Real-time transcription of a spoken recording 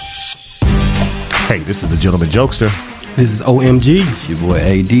Hey, this is the Gentleman Jokester. This is OMG. It's your boy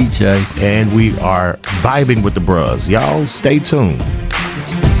Ayeee D.J. And we are vibing with the bros. Y'all stay tuned.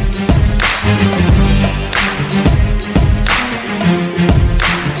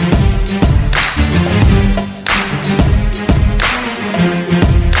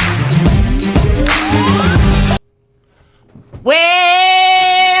 Well,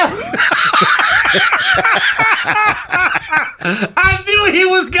 I knew he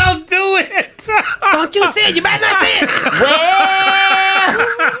was gonna do it. Don't you say it? You better not say it. Well,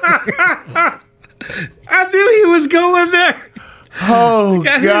 I knew he was going there. Oh,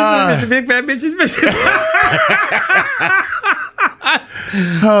 God. Big fat bitches.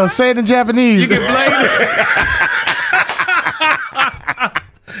 Oh, say it in Japanese. You can blame it.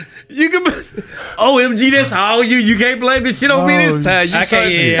 You can. OMG, that's all you can't blame this shit on me this time. I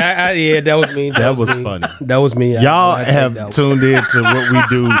can't. Yeah, that was me. That was funny. That was me. Y'all have tuned in to what we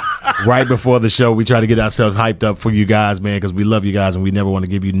do right before the show. We try to get ourselves hyped up for you guys, man, because we love you guys and we never want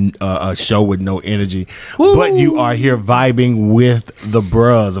to give you a show with no energy. Woo. But you are here vibing with the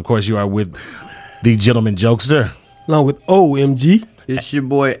bros. Of course, you are with the Gentleman Jokester. Along with OMG. It's your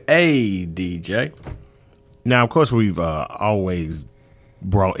boy Ayeee D.J. Now, of course, we've always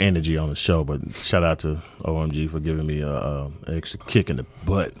brought energy on the show, but shout out to OMG for giving me an extra kick in the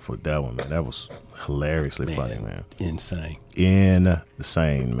butt for that one, man. That was hilariously funny, man. Insane,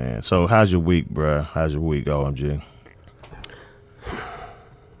 man. So how's your week, bruh? How's your week, OMG?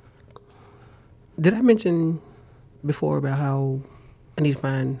 Did I mention before about how I need to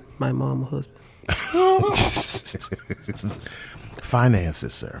find my mom a husband?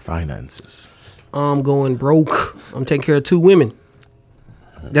 Finances, sir. Finances. I'm going broke. I'm taking care of 2 women.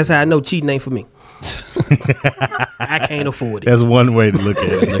 That's how I know cheating ain't for me. I can't afford it. That's one way to look at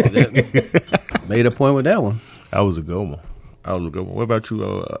it. Made a point with that one. That was a good one. What about you,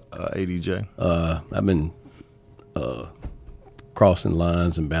 ADJ? I've been crossing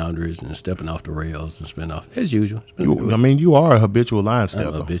lines and boundaries and stepping off the rails and spin off as usual. You are a habitual line stepper.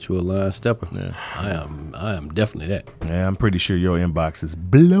 I'm a habitual line stepper. Yeah. I am definitely that. Yeah, I'm pretty sure your inbox is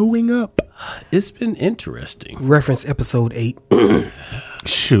blowing up. It's been interesting. Reference episode 8.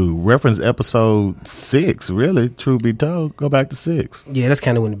 Shoot, reference episode 6, really, truth be told. Go back to 6. Yeah, that's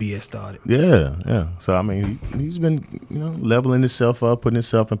kind of when the BS started. Yeah. So, I mean, he's been, leveling himself up, putting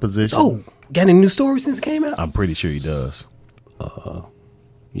himself in position. So, got any new stories since it came out? I'm pretty sure he does.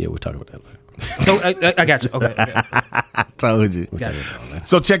 Yeah, we'll talk about that later. So, I got you. Okay. I told you. Gotcha.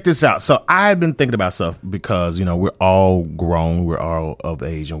 So check this out. So I've been thinking about stuff because, we're all grown, we're all of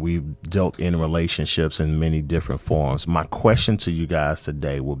age, and we've dealt in relationships in many different forms. My question to you guys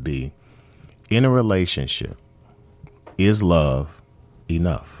today will be, in a relationship, is love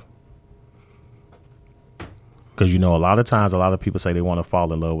enough? Because, a lot of times, a lot of people say they want to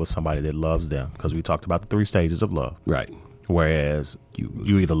fall in love with somebody that loves them, because we talked about the 3 stages of love. Right. Whereas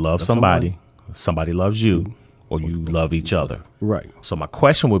you either love somebody loves you, or you love each other. Right. So my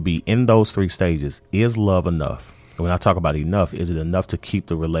question would be, in those 3 stages, is love enough? And when I talk about enough, is it enough to keep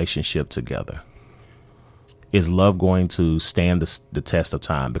the relationship together? Is love going to stand the test of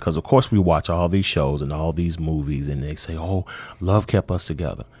time? Because, of course, we watch all these shows and all these movies, and they say, oh, love kept us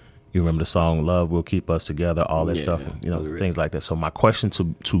together. You remember the song, Love Will Keep Us Together, all that stuff, things like that. So my question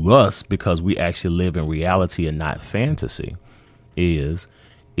to us, because we actually live in reality and not fantasy, is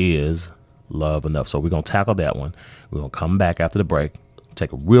love enough? So we're going to tackle that one. We're going to come back after the break,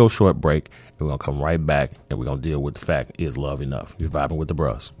 take a real short break, and we're going to come right back, and we're going to deal with the fact, is love enough? You're vibing with the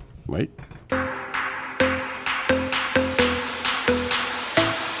bros. Right.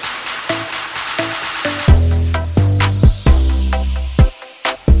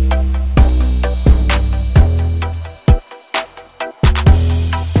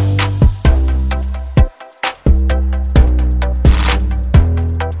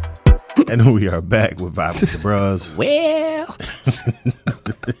 And we are back with Vibing with the Bros. Well,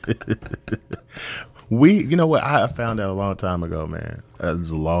 I found out a long time ago, man. It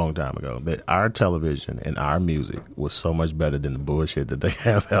was a long time ago, that our television and our music was so much better than the bullshit that they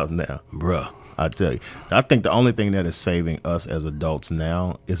have out now. Bruh. I tell you, I think the only thing that is saving us as adults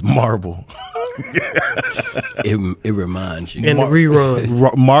now is Marvel. It reminds you. And the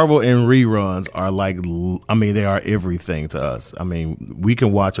reruns. Marvel and reruns are they are everything to us. I mean, we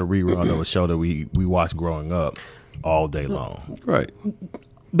can watch a rerun of a show that we watched growing up all day long. Right.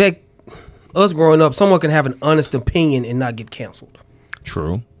 Back us growing up, someone can have an honest opinion and not get canceled.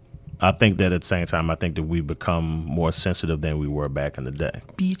 True. I think that at the same time, I think that we've become more sensitive than we were back in the day.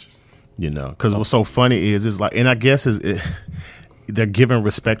 Bitches. Because what's so funny is, and I guess they're giving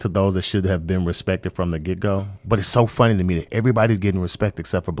respect to those that should have been respected from the get-go. But it's so funny to me that everybody's getting respect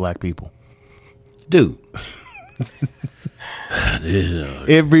except for black people. Dude.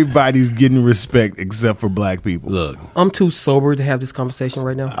 Everybody's getting respect except for black people. Look, I'm too sober to have this conversation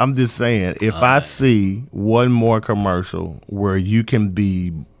right now. I'm just saying, if I see one more commercial where you can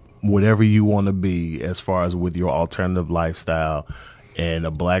be whatever you want to be as far as with your alternative lifestyle and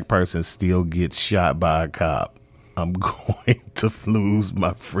a black person still gets shot by a cop, I'm going to lose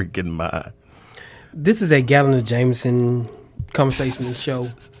my freaking mind. This is a Gallon of Jameson conversation show.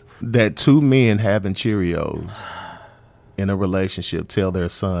 That two men having Cheerios in a relationship tell their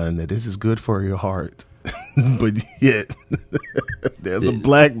son that this is good for your heart. But yet there's a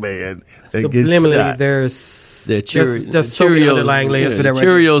black man that gets shot. There's so many underlying layers for that right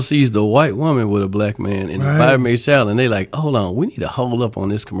Cheerios sees the white woman with a black man in the bridesmaid child, and they like, hold on, we need to hold up on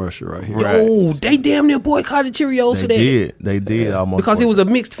this commercial right here. Oh, they damn near boycotted Cheerios for that. They did almost. Because it was a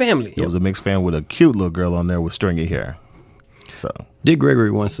mixed family. It was a mixed family with a cute little girl on there with stringy hair. So Dick Gregory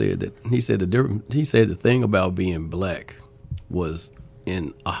once said that he said the thing about being black was,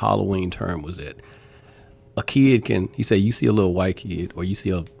 in a Halloween term, was that a kid he said, you see a little white kid or you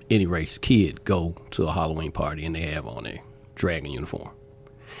see any race kid go to a Halloween party and they have on a dragon uniform.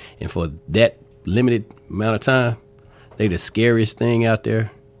 And for that limited amount of time, they the scariest thing out there.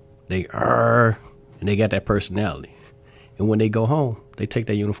 They and they got that personality. And when they go home, they take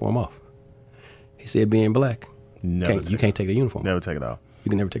that uniform off. He said being black, you can't take the uniform. Never take it off. You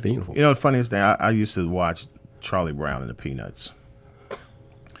can never take the uniform. You know, the funniest thing, I used to watch Charlie Brown and the Peanuts.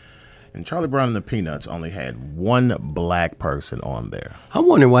 And Charlie Brown and the Peanuts only had one black person on there. I'm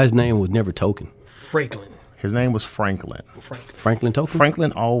wondering why his name was never Token. Franklin. His name was Franklin. Franklin Token?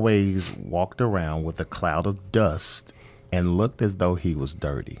 Franklin always walked around with a cloud of dust and looked as though he was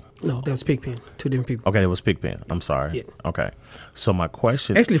dirty. No, that was Pigpen. Two different people. Okay, it was Pigpen. I'm sorry. Yeah. Okay. So my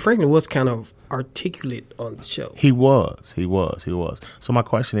question... Actually, Franklin was kind of articulate on the show. He was. So my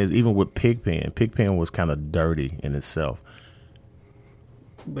question is, even with Pigpen was kind of dirty in itself.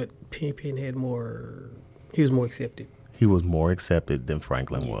 But Pigpen had he was more accepted. He was more accepted than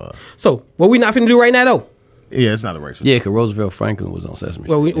Franklin was. So, what we not finna do right now, though? Yeah, it's not a racial. Yeah, because Roosevelt Franklin was on Sesame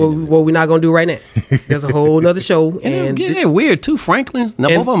Street. What we not gonna do right now? There's a whole nother show. And they're weird, too. Franklin. Now,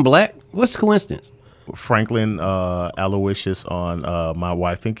 both of them black. What's the coincidence? Franklin Aloysius on My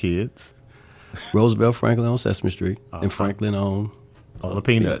Wife and Kids. Roosevelt Franklin on Sesame Street. And Franklin on all the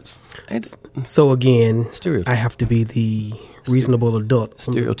Peanuts. So, again, Stereotype. I have to be the reasonable adult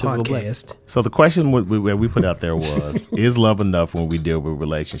on the podcast. Black. So the question we put out there was, is love enough when we deal with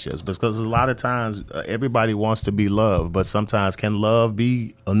relationships? Because a lot of times everybody wants to be loved, but sometimes can love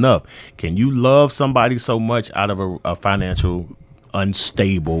be enough? Can you love somebody so much out of a financial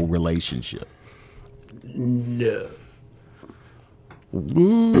unstable relationship? No.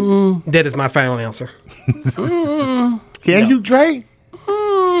 That is my final answer. Can you, Dre?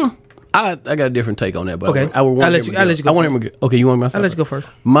 I got a different take on that, but okay. I'll let you go. Okay, you want my side? I'll let you go first.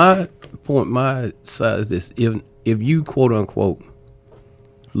 My point, my side is this: if you quote unquote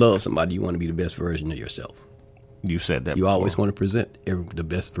love somebody, you want to be the best version of yourself. You said that. You always want to present the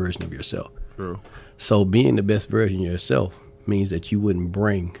best version of yourself. True. So being the best version of yourself means that you wouldn't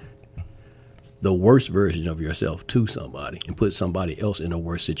bring the worst version of yourself to somebody and put somebody else in a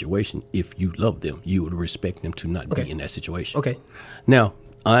worse situation. If you love them, you would respect them to not be in that situation. Okay. Now,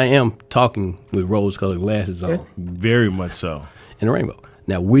 I am talking with rose-colored glasses on. Very much so. And a rainbow.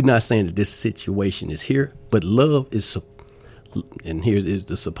 Now, we're not saying that this situation is here, but love is, and here is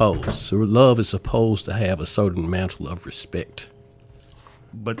the suppose. So love is supposed to have a certain mantle of respect.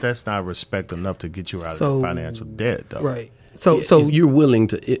 But that's not respect enough to get you out of the financial debt, though. Right. So if you're willing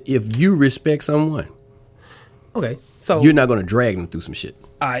to, if you respect someone, okay, so you're not going to drag them through some shit.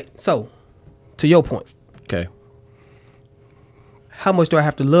 All right. So, to your point, okay, how much do I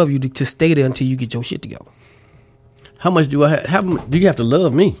have to love you to stay there until you get your shit together? How much do I have? How much do you have to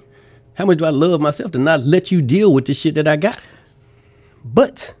love me? How much do I love myself to not let you deal with the shit that I got?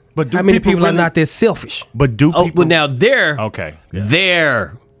 But how many people are not that selfish? But do people? But now they're okay. Yeah.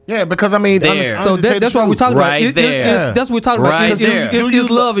 They're. Yeah, because I mean, so that's what we're talking about. That's what we're talking about. Is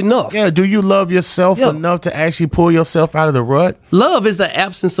love enough? Yeah. Do you love yourself enough to actually pull yourself out of the rut? Love is the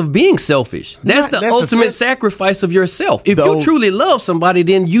absence of being selfish. That's the ultimate sacrifice of yourself. If you truly love somebody,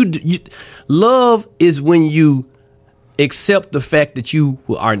 then you love is when you accept the fact that you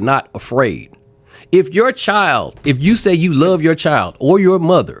are not afraid. If you say you love your child or your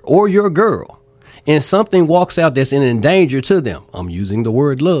mother or your girl, and something walks out that's in danger to them, I'm using the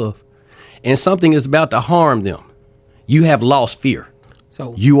word love, and something is about to harm them, you have lost fear.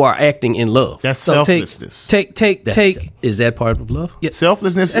 So you are acting in love. That's selflessness. Is that part of love? Yeah.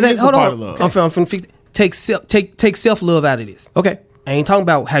 Selflessness is a part of love. I'm take self-love out of this. Okay. I ain't talking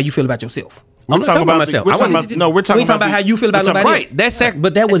about how you feel about yourself. I'm not talking about myself. We're talking about how you feel about nobody right. else.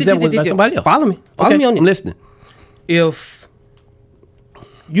 But that was about somebody else. Follow me on this. I'm listening. If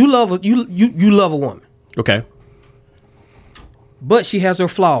you love a woman, Okay. but she has her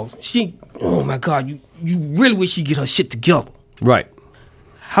flaws, oh my God, you really wish she get her shit together. Right.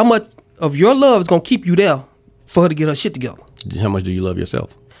 How much of your love is gonna keep you there for her to get her shit together? How much do you love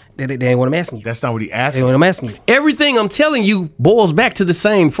yourself? That ain't what I'm asking you. That's not what he asked. That ain't what I'm asking you. Everything I'm telling you boils back to the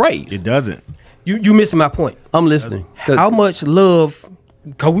same phrase. It doesn't. You missing my point. I'm listening. How much love?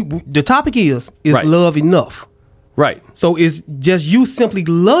 The topic is Right. love enough? Right. So it's just you simply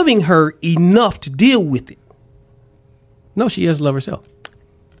loving her enough to deal with it. No, she has to love herself.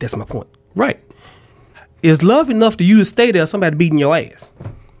 That's my point. Right. Is love enough to you to stay there? Somebody beating your ass.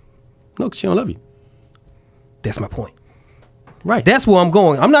 No, 'cause she don't love you. That's my point. Right. That's where I'm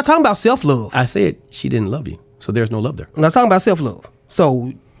going. I'm not talking about self-love. I said she didn't love you, so there's no love there. I'm not talking about self-love.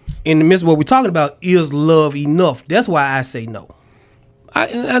 So in the midst of what we're talking about, is love enough? That's why I say no.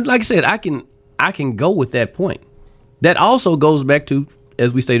 And like I said, I can go with that point. That also goes back to,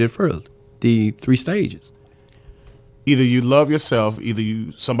 as we stated first, the 3 stages. Either you love yourself,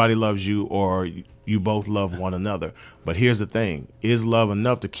 somebody loves you, or you both love one another. But here's the thing: is love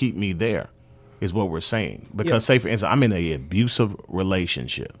enough to keep me there? Is what we're saying. Because say for instance, I'm in an abusive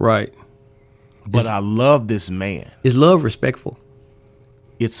relationship, Right. but I love this man. Is love respectful?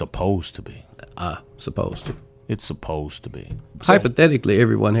 It's supposed to be. Supposed to. It's supposed to be. Hypothetically,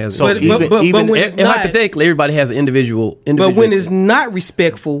 everyone has. So But even when it's not, hypothetically, everybody has an individual. but when it's not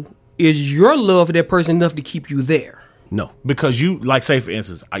respectful, is your love for that person enough to keep you there? no. because you like, say for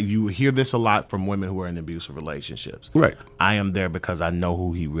instance, you hear this a lot from women who are in abusive relationships. Right. I am there because I know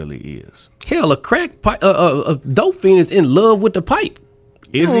who he really is. Hell, a dope fiend is in love with the pipe.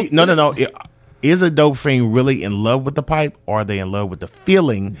 Is he? No. Is a dope fiend really in love with the pipe, or are they in love with the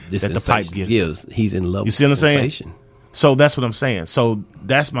feeling that the pipe gives? He's in love. You see what I'm saying? sensation. So that's what I'm saying. So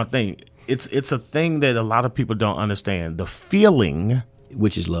that's my thing. It's a thing that a lot of people don't understand. The feeling,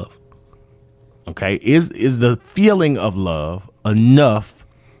 Which is love. okay, is the feeling of love enough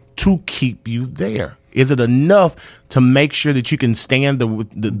to keep you there? Is it enough to make sure that you can stand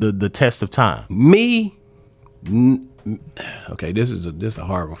the test of time? Okay, this is a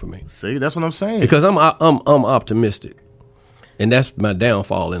hard one for me See, that's what I'm saying. because I'm optimistic, and that's my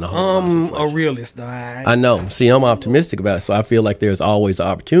downfall in the whole. A realist, though. I know. See, I'm optimistic about it, so I feel like there's always an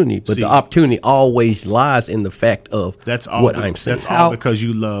opportunity, but the opportunity always lies in the fact of That's all. what I'm saying. That's all because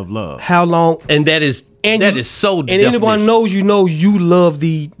you love love. How long? And that is so. And anyone knows you love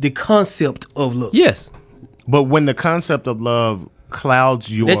the concept of love. Yes. But when the concept of love clouds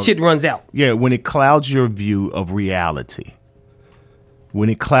your That shit runs out. Yeah, when it clouds your view of reality.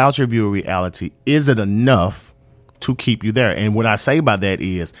 Is it enough to keep you there? And what I say by that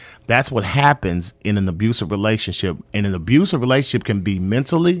is that's what happens in an abusive relationship. And an abusive relationship can be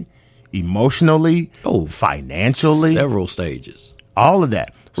mentally, emotionally, financially, Several stages. all of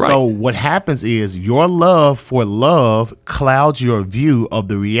that. Right. So what happens is your love for love clouds your view of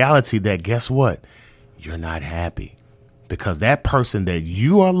the reality that, guess what? You're not happy because that person that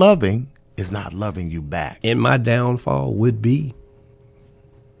you are loving is not loving you back. And my downfall would be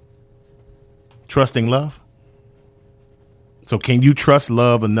Trusting love. So can you trust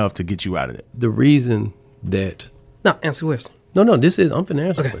love enough to get you out of it? the reason that. No, answer the question. No, I'm finna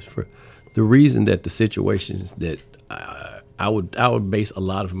answer the question first. The reason that the situations that I would base a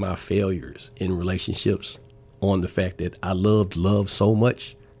lot of my failures in relationships on the fact that I loved love so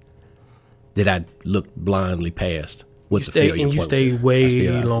much that I looked blindly past what the failure was. And you stayed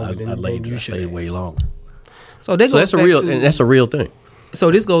way longer than you should. I stayed way longer. So that's That's a real thing.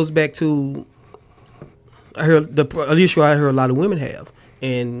 So this goes back to an issue I heard a lot of women have,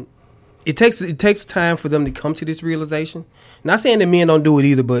 and it takes time for them to come to this realization. Not saying that men don't do it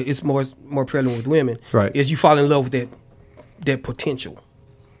either, but it's more prevalent with women. Right. Is you fall in love with that potential.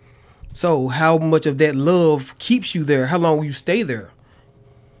 So how much of that love keeps you there? How long will you stay there?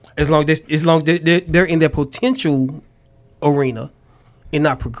 As long as they're in that potential arena and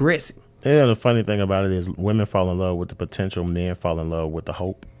not progressing. Yeah, the funny thing about it is women fall in love with the potential, men fall in love with the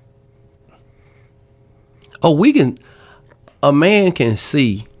hope. A man can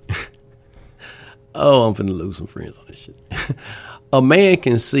see. I'm finna lose some friends on this shit. A man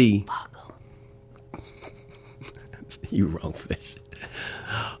can see. You wrong for that shit.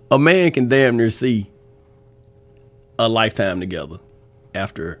 A man can damn near see a lifetime together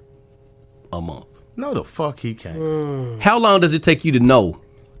after a month. No, the fuck he can't. How long does it take you to know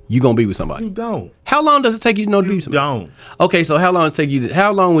you gonna be with somebody. You don't. How long does it take you to know to be with somebody? Don't. Okay, so how long it take you?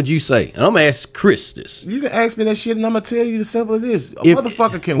 How long would you say? And I'm gonna ask Chris this. You can ask me that shit, and I'm gonna tell you the simple as this: a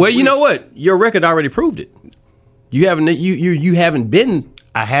motherfucker can. Well, you wish. know what? Your record already proved it. You haven't. You haven't been.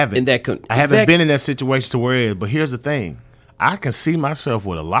 I haven't. In that. I haven't been in that situation to where it is. But here's the thing: I can see myself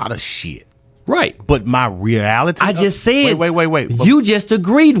with a lot of shit. Right. But my reality. I just said. Wait. You just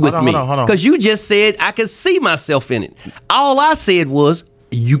agreed with me. Hold on. Because you just said I could see myself in it. All I said was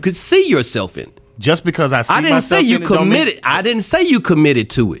you could see yourself in it. Just because I see I didn't myself say you in it don't committed. mean- I didn't say you committed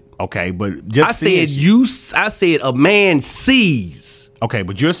to it. Okay, but just I said I said a man sees. Okay,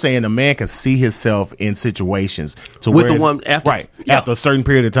 but you're saying a man can see himself in situations to With where the one after- yeah. after a certain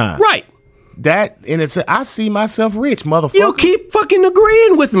period of time. Right. That and it's I see myself rich, motherfucker. You keep fucking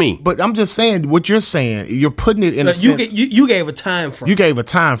agreeing with me. But I'm just saying what you're saying. You're putting it in a You sense. you gave a time frame. You gave a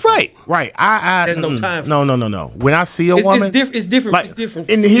time frame. Right. I There's no time No. When I see a woman, It's different. like, It's different.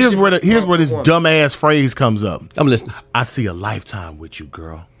 And It's here's different where this woman. dumbass phrase comes up. I'm listening. I see a lifetime with you,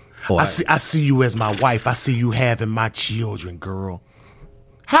 girl. Oh, I see you as my wife. I see you having my children, girl.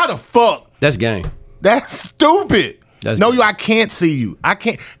 How the fuck? That's game. That's stupid. I can't see you. I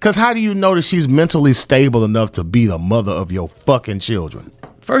can't. Because how do you know that she's mentally stable enough to be the mother of your fucking children?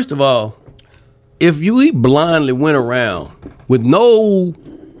 First of all, if you blindly went around with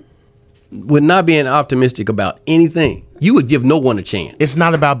not being optimistic about anything, you would give no one a chance. It's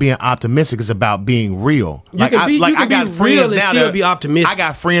not about being optimistic. It's about being real. You can be real and still be optimistic. I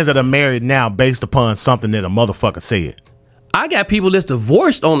got friends that are married now based upon something that a motherfucker said. I got people that's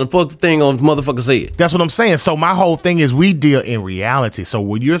divorced on the fuck thing on motherfucker said. That's what I'm saying. So my whole thing is we deal in reality. So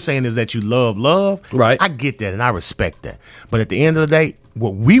what you're saying is that you love. Right. I get that and I respect that. But at the end of the day,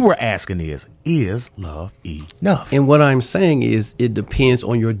 what we were asking is love enough? And what I'm saying is it depends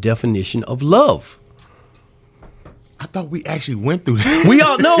on your definition of love. I thought we actually went through that. We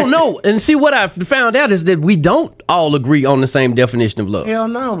all no. And see, what I found out is that we don't all agree on the same definition of love. Hell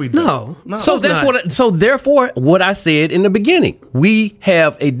no, we don't. No. So therefore, what I said in the beginning, we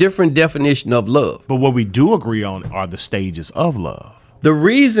have a different definition of love. But what we do agree on are the stages of love. The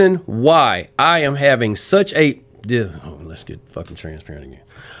reason why I am having such a let's get fucking transparent again.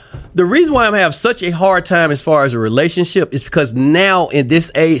 The reason why I'm having such a hard time as far as a relationship is because now in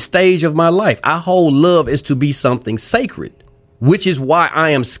this stage of my life, I hold love as to be something sacred, which is why I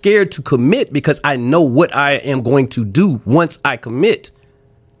am scared to commit because I know what I am going to do once I commit.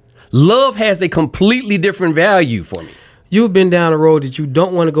 Love has a completely different value for me. You've been down a road that you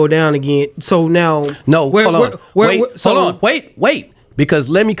don't want to go down again. So now, hold on. Wait. Because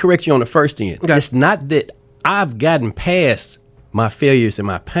let me correct you on the first end. Okay. It's not that I've gotten past my failures and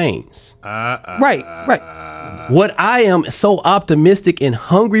my pains. Right. What I am so optimistic and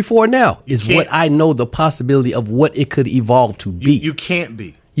hungry for now is what I know the possibility of what it could evolve to be. You can't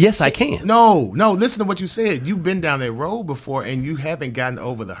be. Yes, I can. No. Listen to what you said. You've been down that road before and you haven't gotten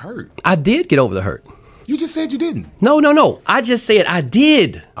over the hurt. I did get over the hurt. You just said you didn't. No. I just said I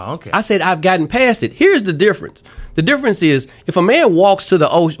did. Oh, okay. I said I've gotten past it. Here's the difference. The difference is if a man walks down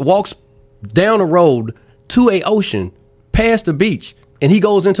the road to a ocean, past the beach, and he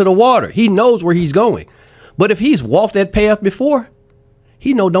goes into the water, he knows where he's going. But if he's walked that path before,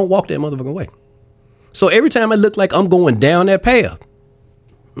 he know don't walk that motherfucking way. So every time I look like I'm going down that path,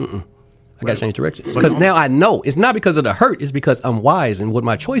 I got to change direction. Because now I know. It's not because of the hurt. It's because I'm wise in what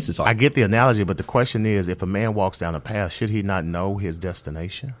my choices are. I get the analogy, but the question is, if a man walks down a path, should he not know his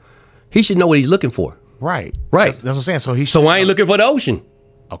destination? He should know what he's looking for. Right. That's what I'm saying. So I ain't looking for the ocean.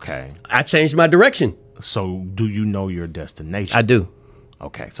 Okay. I changed my direction. So do you know your destination? I do.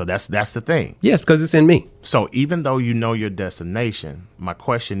 Okay. So that's the thing. Yes, because it's in me. So even though you know your destination, my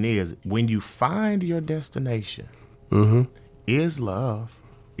question is, when you find your destination, is love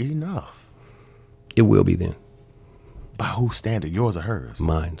enough? It will be then. By whose standard? Yours or hers?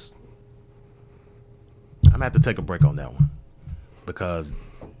 Mine's. I'm going to have to take a break on that one because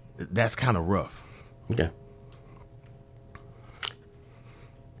that's kind of rough. Okay.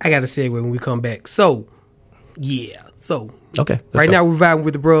 I got to segue when we come back. So, yeah. So, okay. Right now we're vibing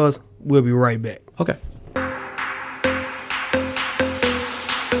with the bros. We'll be right back. Okay.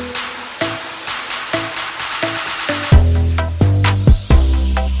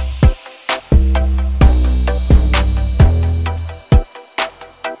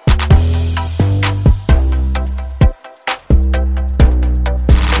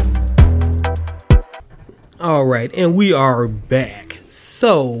 All right, and we are back.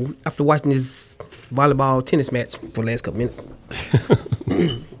 So, after watching this tennis match for the last couple minutes,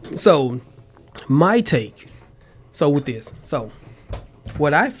 so my take. So with this, so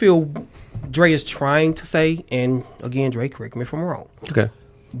what I feel Dre is trying to say, and again, Dre, correct me if I'm wrong. Okay.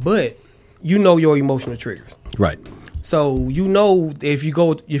 but you know your emotional triggers. Right. So you know if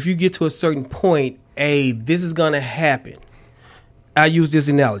you get to a certain point, hey, this is gonna happen. I use this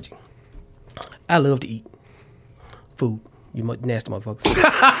analogy. I love to eat food. You nasty motherfuckers.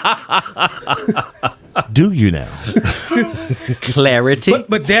 Do you now? Clarity.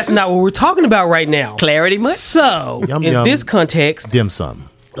 But that's not what we're talking about right now. Clarity much? So Yum, in yum. this context, Dim sum.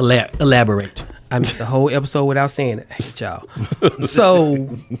 Elaborate. I missed the whole episode without saying it. I hate y'all. So,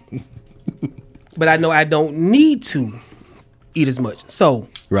 but I know I don't need to eat as much. So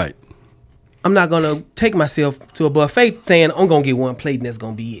Right. I'm not gonna take myself to a buffet saying I'm gonna get one plate and that's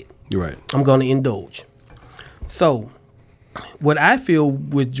gonna be it. You're right. I'm gonna indulge. So, what I feel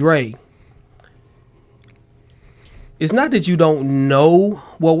with Dre, it's not that you don't know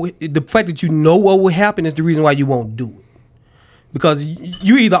the fact that you know what will happen is the reason why you won't do it. Because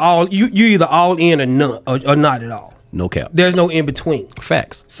you either all in or none or not at all. No cap. There's no in between.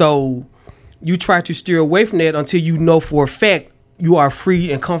 Facts. So you try to steer away from that until you know for a fact you are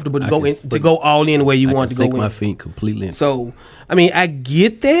free and comfortable to go all in the way you want to go in. My feet completely in. So I mean, I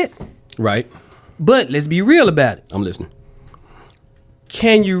get that, Right. but let's be real about it. I'm listening.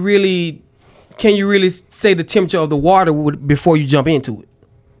 Can you really say the temperature of the water before you jump into it?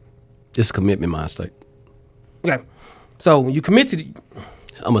 It's a commitment mind state. Okay. So when you commit to it,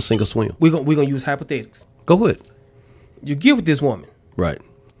 I'm a single swim. we're gonna use hypothetics. Go ahead. You get with this woman Right.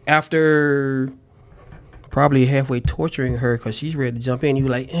 after probably halfway torturing her because she's ready to jump in. You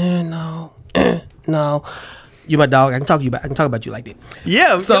like, no, no. You my dog. I can talk about you like that.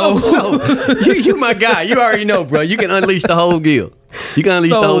 Yeah. So- you my guy. You already know, bro. You can unleash the whole deal. You can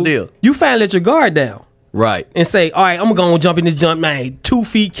unleash the whole deal. You finally let your guard down Right. and say, all right, I'm gonna jump in this jump, man. 2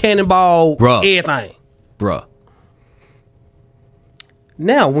 feet, cannonball, Bruh. everything. Bruh.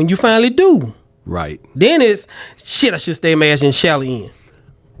 Now, when you finally do, Right. then it's shit. I should stay my ass in shallow end.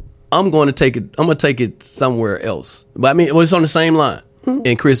 I'm going to take it. I'm going to take it somewhere else. But I mean, it's on the same line.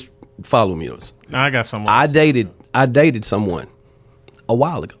 And Chris, follow me on this. I got someone. I dated someone a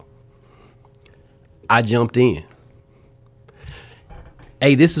while ago. I jumped in.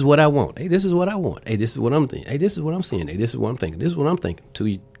 Hey, this is what I want. Hey, this is what I want. Hey, this is what I'm thinking. Hey, this is what I'm seeing. Hey, this is what I'm thinking. This is what I'm thinking.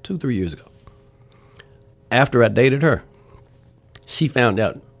 3 years ago. After I dated her, she found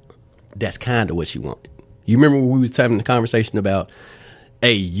out that's kind of what she wanted. You remember when we was having the conversation about,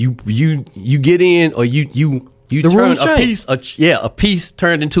 hey, you get in or you The turn rules a change. piece. A piece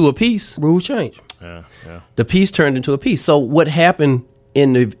turned into a piece. Rules change. Yeah. The piece turned into a piece. So what happened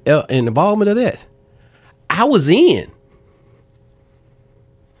in the involvement of that? I was in.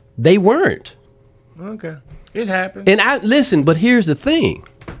 They weren't. Okay. It happened. And I listen, but here's the thing.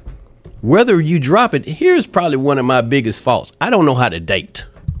 Whether you drop it, here's probably one of my biggest faults. I don't know how to date.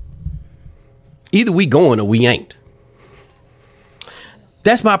 Either we going or we ain't.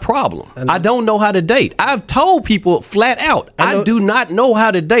 That's my problem. I don't know how to date. I've told people flat out, I do not know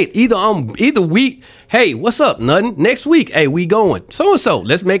how to date. Either we, hey, what's up? Nothing. Next week, hey, we going. So and so.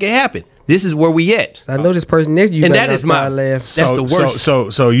 Let's make it happen. This is where we at. I know this person next to you. And better that is not my start laugh. that's the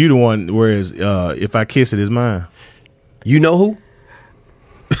worst. So you the one. Whereas if I kiss it, is mine. You know who?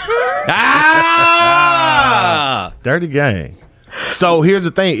 Dirty game. So here's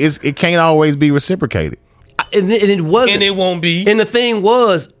the thing: it can't always be reciprocated. And it wasn't. And it won't be. And the thing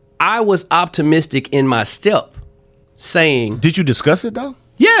was, I was optimistic in my step, saying, Did you discuss it though?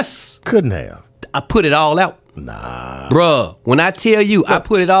 yes, Couldn't have. I put it all out. Nah. Bruh, when I tell you, I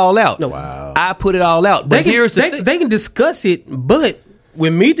put it all out. No. Wow. I put it all out. But here's the thing. They can discuss it, but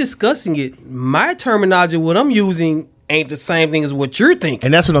with me discussing it, my terminology, what I'm using, ain't the same thing as what you're thinking.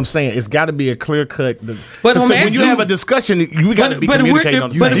 And that's what I'm saying. It's got to be a clear cut. But I'm when asking you have a discussion, you got to be communicating on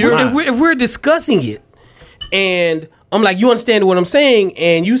the same line. if we're discussing it, and I'm like, you understand what I'm saying,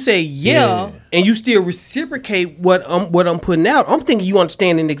 and you say yeah, and you still reciprocate what I'm putting out, I'm thinking you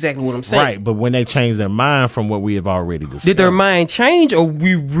understanding exactly what I'm saying. Right, but when they change their mind from what we have already discussed, Did their mind change, or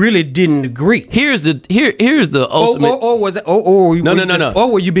we really didn't agree? Here's the ultimate. Or was it? Or No. Or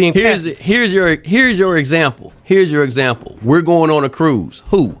were you being Here's passive? your example. Here's your example. We're going on a cruise.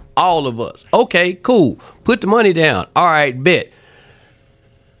 Who? All of us. Okay, cool. Put the money down. All right, bet.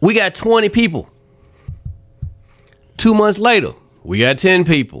 We got 20 people. 2 months later, we got 10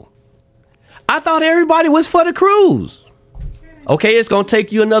 people. I thought everybody was for the cruise. Okay, it's going to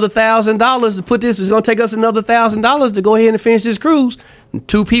take you another $1,000 to put this. It's going to take us another $1,000 to go ahead and finish this cruise.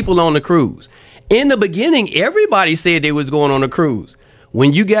 2 people on the cruise. In the beginning, everybody said they was going on a cruise.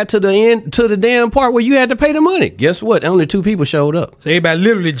 When you got to the end, to the damn part where you had to pay the money, guess what? Only 2 people showed up. So everybody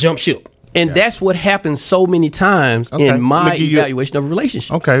literally jumped ship. And that's what happens so many times in my evaluation of a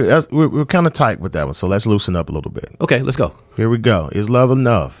relationship. Okay, we're kind of tight with that one, so let's loosen up a little bit. Okay, let's go. Here we go. Is love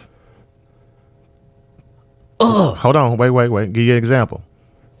enough? Hold on. Wait. Give you an example.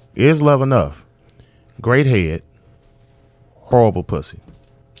 Is love enough? Great head, horrible pussy.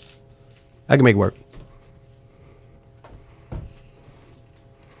 I can make it work.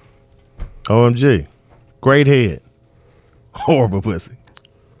 OMG. Great head, horrible pussy.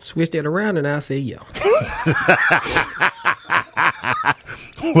 Switch that around and I'll say yeah.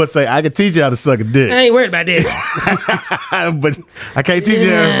 What's say? I can teach you how to suck a dick. I ain't worried about that. But I can't teach you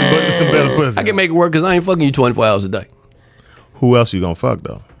how to suck some better pussy. I can make it work because I ain't fucking you 24 hours a day. Who else you gonna fuck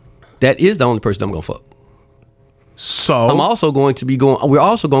though? That is the only person I'm gonna fuck. So I'm also going to be going. We're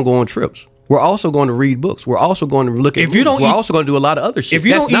also going to go on trips. We're also going to read books. We're also going to look at. If you don't we're eat, also going to do a lot of other shit. If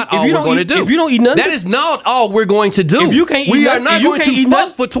you That's don't not eat, all we're going to do. If you don't eat nothing, that is not all we're going to do. If you can't eat we are nothing, not going to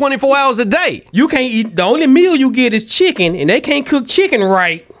fuck for 24 hours a day. You can't eat. The only meal you get is chicken, and they can't cook chicken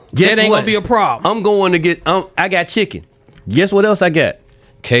right. Guess that ain't what? gonna be a problem. I'm going to get. I got chicken. Guess what else I got?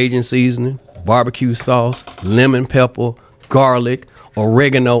 Cajun seasoning, barbecue sauce, lemon pepper, garlic,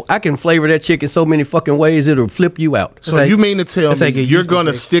 oregano. I can flavor that chicken so many fucking ways it'll flip you out. So you mean to tell me you're used to going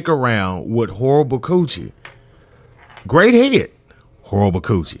to fix. stick around with horrible coochie? Great head, horrible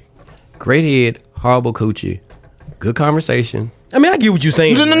coochie. Great head, horrible coochie, good conversation. I mean, I get what you're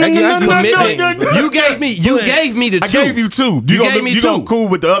saying. No. You gave me the two. I gave you two. You gave me two. Gonna cool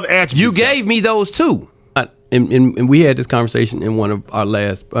with the other attributes. You gave me those two. And we had this conversation in one of our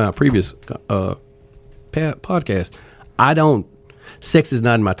previous podcasts. Sex is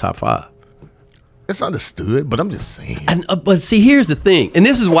not in my top 5. It's understood, but I'm just saying. But see, here's the thing, and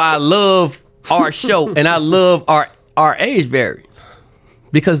this is why I love our show and I love our age varies.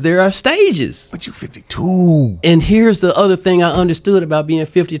 Because there are stages. But you 52. And here's the other thing I understood about being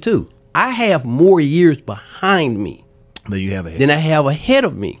 52. I have more years behind me than I have ahead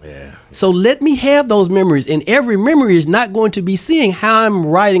of me. Yeah. So let me have those memories. And every memory is not going to be seeing how I'm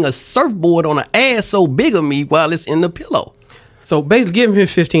riding a surfboard on an ass so big of me while it's in the pillow. So basically, give him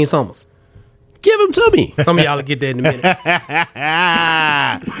 15 summers. Give them to me. Some of y'all will get that in a minute.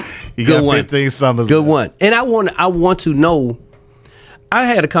 You Good got one. 15 summers. Good one. And I want to know. I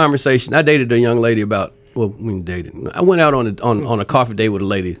had a conversation. I dated a young lady about. Well, we dated. I went out on a coffee date with a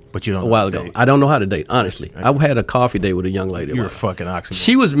lady. But you don't a while know how to ago. date. I don't know how to date. Honestly, I had a coffee date with a young lady. You're a fucking oxymoron.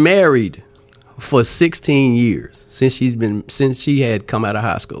 She was married for 16 years since she had come out of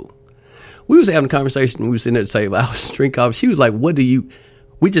high school. We was having a conversation. We was sitting at the table. I was drinking coffee. She was like, "What do you?"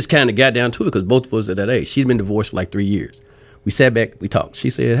 We just kind of got down to it because both of us at that age. She'd been divorced for like 3 years. We sat back. We talked. She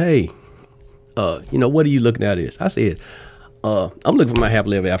said, "Hey, what are you looking at this?" I said, "I'm looking for my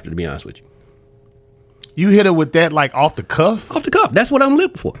happily ever after. To be honest with you." You hit her with that like off the cuff? Off the cuff. That's what I'm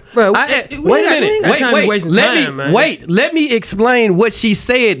looking for. Bro, wait a minute. Let me explain what she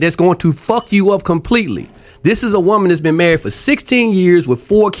said that's going to fuck you up completely. This is a woman that's been married for 16 years with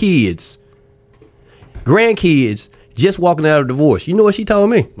 4 kids, grandkids, just walking out of divorce. You know what she told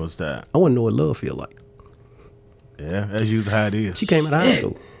me? What's that? I want to know what love feel like. Yeah, that's usually how it is. She came out of high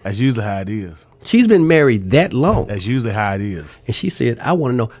school. That's usually how it is. She's been married that long. That's usually how it is. And she said, I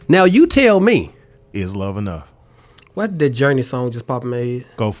want to know. Now you tell me. Is love enough? Why did that Journey song just pop in my head?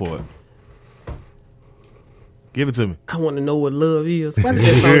 Go for it. Give it to me. I want to know what love is. Why did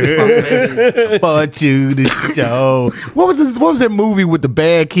that song just pop in my head? But you the show. What was that movie with the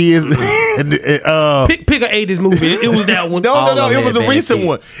bad kids? Pick a 80s movie. It was that one. No. It was a recent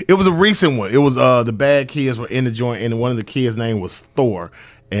one. It was a recent one. It was the bad kids were in the joint, and one of the kids' name was Thor.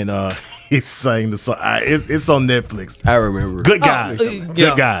 And he sang the song. It's on Netflix. I remember. Good guys.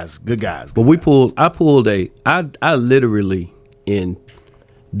 Yeah. Good guys. But I literally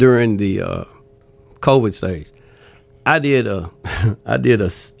during the COVID stage, I did a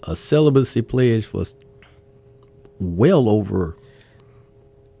celibacy pledge for well over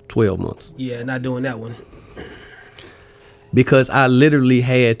 12 months. Yeah, not doing that one. Because I literally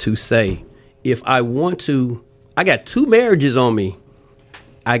had to say, if I want to, I got 2 marriages on me.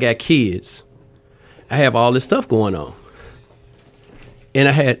 I got kids. I have all this stuff going on.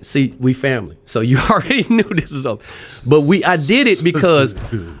 And we family. So you already knew this was up. But I did it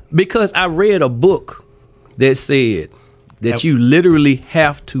because I read a book that said that you literally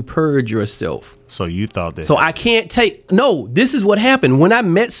have to purge yourself. So you thought that. So I can't this is what happened. When I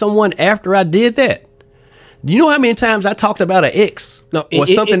met someone after I did that, you know how many times I talked about an ex or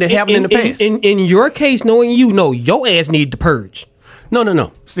something that happened in the past? In your case, knowing your ass needed to purge. No.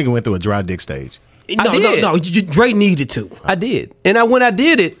 This nigga went through a dry dick stage. No, Dre needed to. I did. And when I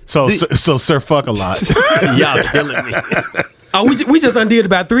did it. So Sir fuck a lot. Y'all killing me. Oh, we just undid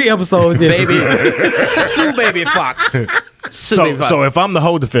about 3 episodes, then. Baby, Sue Baby Fox. So if I'm the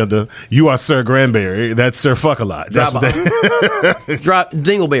whole defender, you are Sir Granberry. That's Sir Fuck-a-lot. That's what they Drop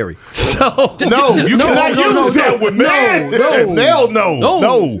Dingleberry. So no, you cannot use that with me.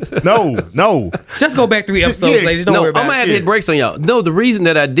 No. Just go back 3 episodes, ladies. Don't worry about it. I'm gonna have to hit brakes on y'all. No, the reason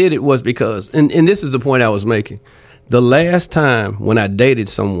that I did it was because, and this is the point I was making. The last time when I dated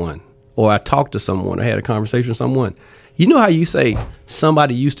someone, or I talked to someone, or had a conversation with someone, you know how you say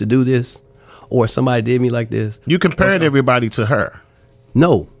somebody used to do this, or somebody did me like this. You compared everybody to her.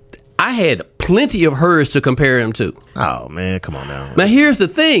 No, I had plenty of hers to compare them to. Oh man, come on now. Now here's the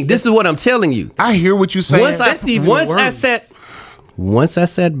thing. This is what I'm telling you. I hear what you're saying. Once I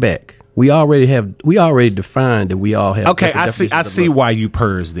sat back, we already defined that we all have. Okay, I see why you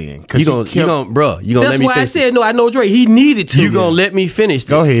purrs then. You gonna let me finish. That's why I said no. I know Dre. He needed to. You gonna let me finish this.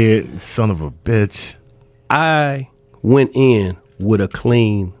 Go ahead, son of a bitch. I went in with a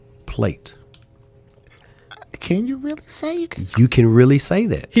clean plate. Can you really say you can really say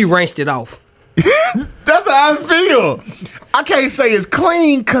that? He wrenched it off. That's how I feel. I can't say it's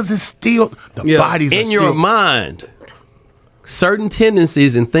clean because it's still the bodies in your mind. Certain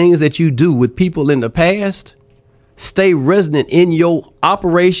tendencies and things that you do with people in the past stay resonant in your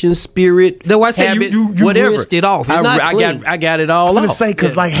operation, spirit, that's why I said you whatever. Rinsed it off. It's not clean. I got it all I'm gonna off. say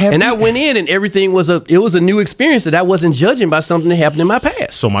because and I went in and everything was a new experience that I wasn't judging by something that happened in my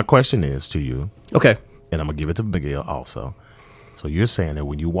past. So my question is to you. Okay. And I'm gonna give it to Miguel also. So you're saying that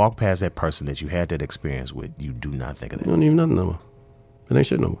when you walk past that person that you had that experience with, you do not think of that. You don't even know no more. It ain't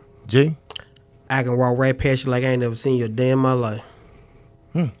shit no more. G? I can walk right past you like I ain't never seen you a day in my life.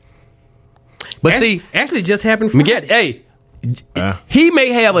 But see, actually just happened Friday. He may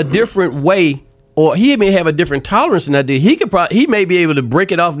have a different way, or he may have a different tolerance than I did. He may be able to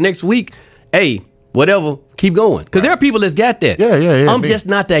break it off next week. Hey, whatever, keep going. Because there are people that's got that. Yeah. I'm just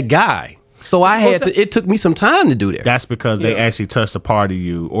not that guy. So I had to. It took me some time to do that. That's because they actually touched a part of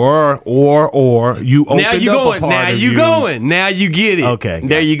you, or you opened now you up going. a part now of you going. Now you get it. Okay,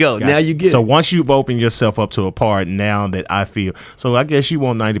 there you go. Now you get it. So once you've opened yourself up to a part, now that I feel, so I guess you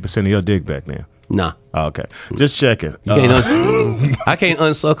want 90% of your dick back then. Nah. Oh, okay, just checking. I can't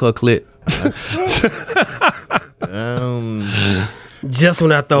unsuck her clit. Just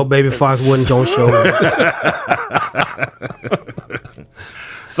when I thought Baby Fox wasn't gonna show up.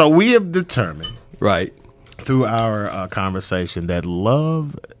 So we have determined, right, through our conversation, that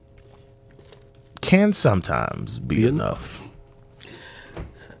love can sometimes be enough.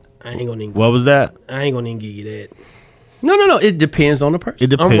 I ain't gonna. What was that? I ain't gonna even give you that. No. It depends on the person. It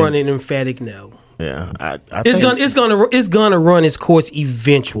depends. I'm running emphatic no. Yeah, it's gonna run its course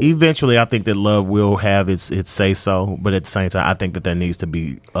eventually. Eventually, I think that love will have its say so, but at the same time, I think that there needs to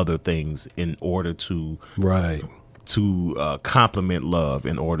be other things in order to complement love,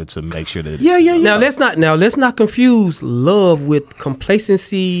 in order to make sure that Now let's not confuse love with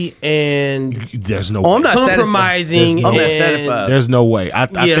complacency and there's no. I'm not compromising. I'm not satisfied. There's no way.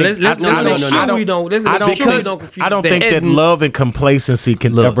 Let's make sure we don't. I don't think that love and complacency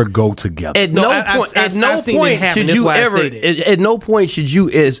can ever go together. At no point should you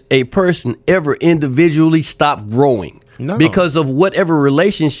as a person ever individually stop growing because of whatever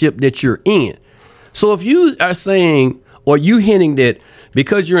relationship that you're in. So if you are saying, or you hinting that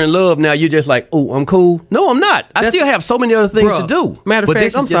because you're in love now, you're just like, oh, I'm cool. No, I'm not. I still have so many other things to do. Matter of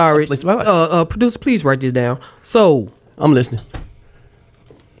fact, I'm sorry. Producer, please write this down. So I'm listening.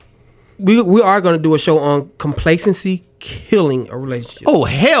 We are going to do a show on complacency killing a relationship. Oh,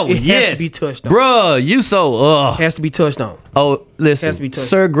 hell yes. It has to be touched on. Bruh, you so... Has to be touched on. Oh, listen,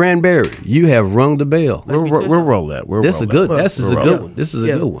 Sir Granberry, you have rung the bell. We'll roll that. This is a good one. This is a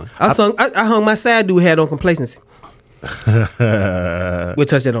good one. I hung my side dude hat on complacency. We'll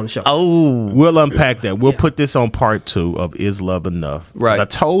touch that on the show. Oh, we'll unpack that. We'll put this on part 2 of Is Love Enough? Right. I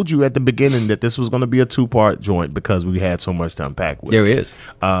told you at the beginning that this was going to be a 2-part joint because we had so much to unpack with. There is.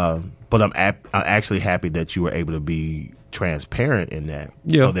 But I'm actually happy that you were able to be transparent in that,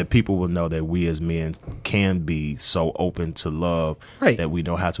 so that people will know that we as men can be so open to love that we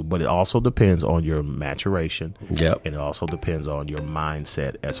know how to. But it also depends on your maturation, and it also depends on your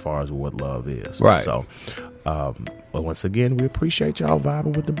mindset as far as what love is. Right. So, but once again, we appreciate y'all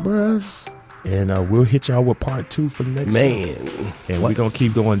vibing with the bros, and we'll hit y'all with part 2 for the next show. And we're gonna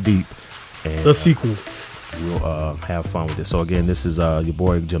keep going deep. And, the sequel. We'll have fun with it. So again, this is your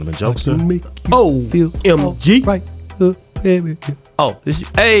boy Gentleman Jokester. M.G. Right. Baby. Oh, this is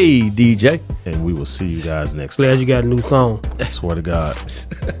Ayeee D.J. And we will see you guys next Glad time. you got a new song. I swear to God.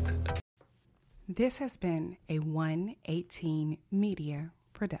 This has been a 118 Media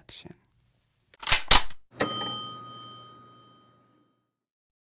production.